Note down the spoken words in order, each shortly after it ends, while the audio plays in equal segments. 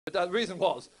The reason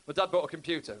was, my dad bought a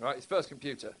computer, right? His first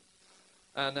computer.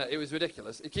 And it was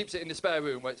ridiculous. He keeps it in the spare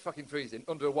room where it's fucking freezing,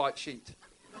 under a white sheet.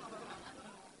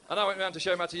 And I went round to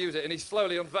show him how to use it, and he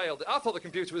slowly unveiled it. I thought the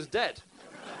computer was dead.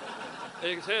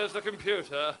 He goes, here's the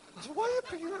computer. I said, why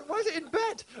is it in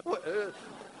bed?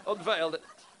 Unveiled it.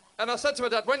 And I said to my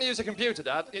dad, when you use a computer,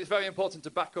 Dad, it's very important to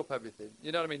back up everything.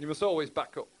 You know what I mean? You must always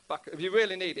back up. If you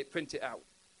really need it, print it out.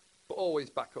 But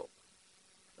always back up.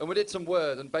 And we did some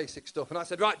Word and basic stuff. And I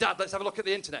said, right, Dad, let's have a look at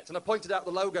the internet. And I pointed out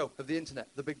the logo of the internet,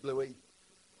 the big blue E.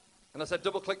 And I said,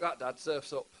 double-click that, Dad,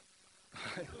 surf's up.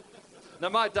 Now,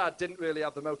 my dad didn't really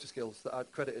have the motor skills that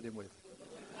I'd credited him with.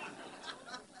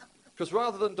 Because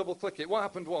rather than double-click it, what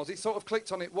happened was he sort of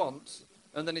clicked on it once,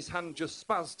 and then his hand just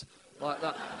spazzed like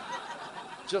that.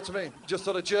 Do you know what I mean? Just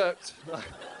sort of jerked.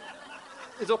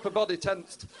 His upper body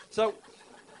tensed. So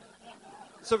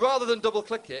rather than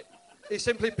double-click it, he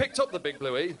simply picked up the big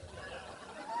blue E,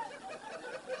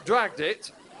 dragged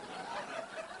it,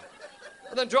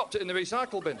 and then dropped it in the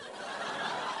recycle bin.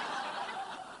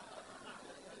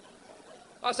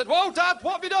 I said, whoa, Dad,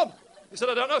 what have you done? He said,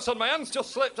 I don't know, son, my hand's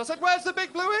just slipped. I said, where's the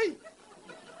big blue E?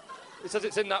 He says,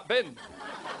 it's in that bin.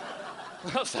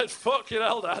 I said, fuck you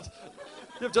hell, Dad.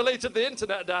 You've deleted the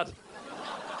internet, Dad.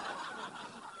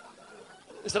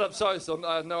 He said, I'm sorry, son,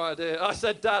 I had no idea. I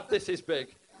said, Dad, this is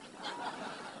big.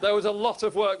 There was a lot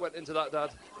of work went into that,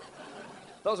 Dad.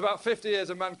 That was about 50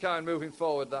 years of mankind moving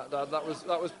forward, that, Dad. That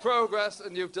was progress,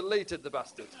 and you've deleted the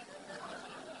bastard.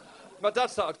 My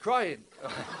dad started crying.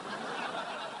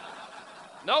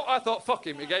 No, I thought, fuck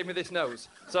him, he gave me this nose.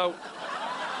 So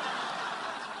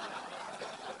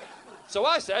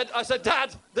I said,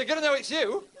 Dad, they're going to know it's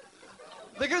you.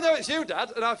 They're going to know it's you,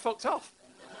 Dad, and I fucked off.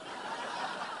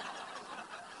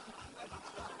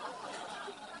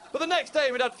 But the next day,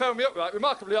 my dad phoned me up, right,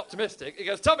 remarkably optimistic. He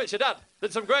goes, Tom, it's your dad.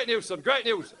 There's some great news, son, great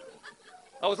news.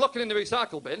 I was looking in the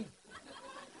recycle bin,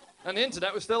 and the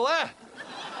internet was still there.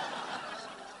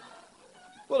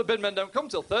 Well, the bin men don't come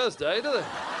till Thursday, do they?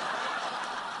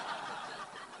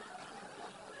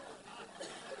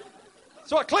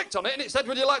 So I clicked on it, and it said,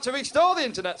 would you like to restore the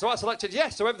internet? So I selected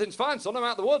yes, so everything's fine, son, I'm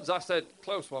out the woods. I said,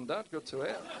 close one, Dad, good to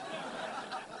hear.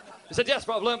 He said, yes,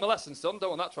 but I've learnt my lesson, son.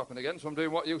 Don't want that to happen again, so I'm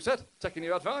doing what you said, taking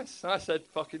your advice. I said,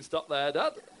 fucking stop there,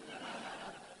 Dad.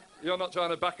 You're not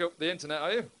trying to back up the internet,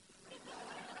 are you?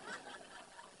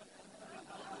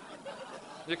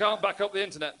 You can't back up the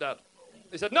internet, Dad.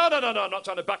 He said, no, I'm not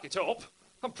trying to back it up.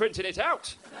 I'm printing it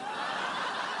out.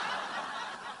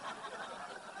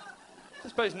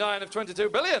 This pays 9 of 22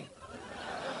 billion.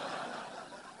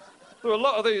 There were a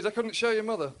lot of these I couldn't show your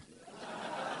mother.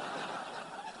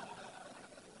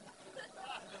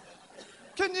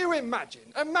 Can you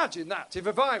imagine that if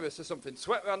a virus or something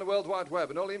swept around the World Wide Web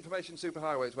and all the information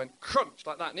superhighways went crunch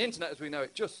like that and the internet as we know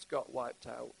it just got wiped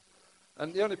out.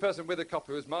 And the only person with a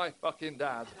copy was my fucking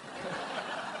dad.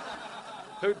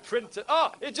 Who'd print it.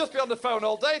 Oh, he'd just be on the phone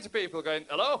all day to people going,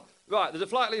 hello? Right, there's a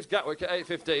flight leaves Gatwick at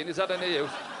 8:15. Is that any use?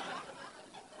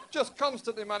 Just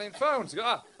constantly manning phones.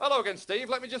 Go, hello again, Steve.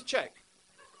 Let me just check.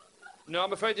 No,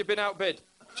 I'm afraid you've been outbid.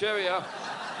 Cheerio.